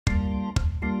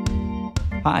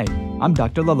Hi, I'm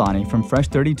Dr. Lalani from Fresh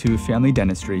 32 Family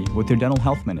Dentistry with your Dental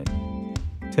Health Minute.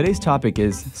 Today's topic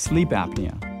is sleep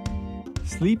apnea.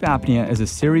 Sleep apnea is a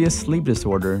serious sleep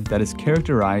disorder that is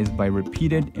characterized by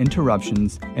repeated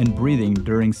interruptions in breathing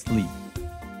during sleep.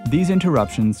 These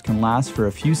interruptions can last for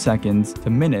a few seconds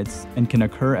to minutes and can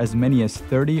occur as many as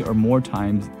 30 or more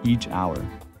times each hour.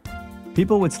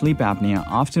 People with sleep apnea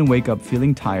often wake up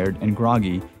feeling tired and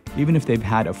groggy even if they've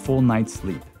had a full night's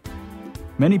sleep.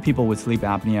 Many people with sleep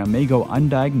apnea may go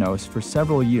undiagnosed for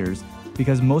several years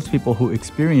because most people who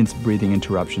experience breathing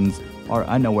interruptions are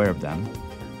unaware of them.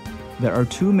 There are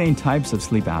two main types of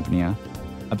sleep apnea: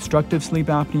 obstructive sleep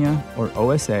apnea, or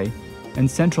OSA,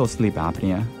 and central sleep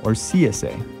apnea, or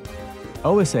CSA.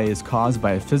 OSA is caused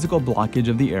by a physical blockage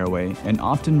of the airway and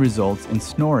often results in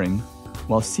snoring,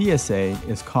 while CSA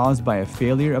is caused by a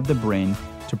failure of the brain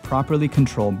to properly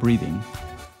control breathing.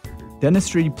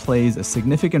 Dentistry plays a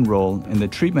significant role in the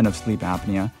treatment of sleep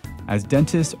apnea, as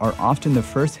dentists are often the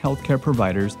first healthcare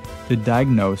providers to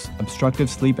diagnose obstructive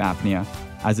sleep apnea,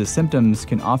 as the symptoms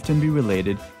can often be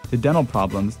related to dental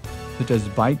problems such as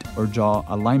bite or jaw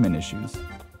alignment issues.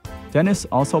 Dentists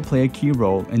also play a key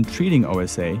role in treating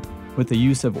OSA with the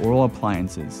use of oral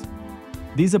appliances.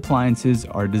 These appliances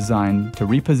are designed to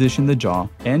reposition the jaw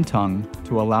and tongue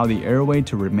to allow the airway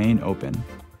to remain open.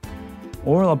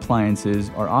 Oral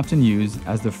appliances are often used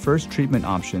as the first treatment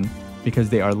option because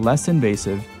they are less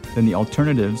invasive than the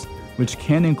alternatives, which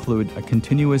can include a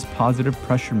continuous positive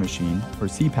pressure machine, or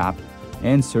CPAP,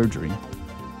 and surgery.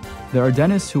 There are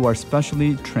dentists who are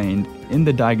specially trained in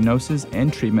the diagnosis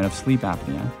and treatment of sleep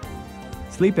apnea.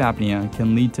 Sleep apnea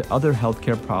can lead to other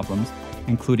healthcare problems,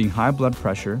 including high blood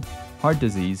pressure, heart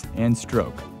disease, and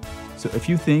stroke. So if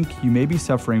you think you may be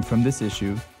suffering from this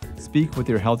issue, speak with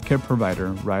your healthcare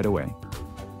provider right away.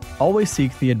 Always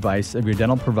seek the advice of your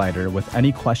dental provider with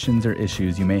any questions or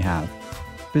issues you may have.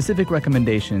 Specific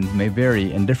recommendations may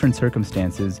vary in different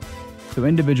circumstances, so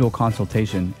individual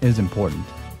consultation is important.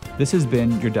 This has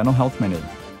been your Dental Health Minute.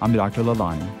 I'm Dr.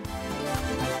 Lalani.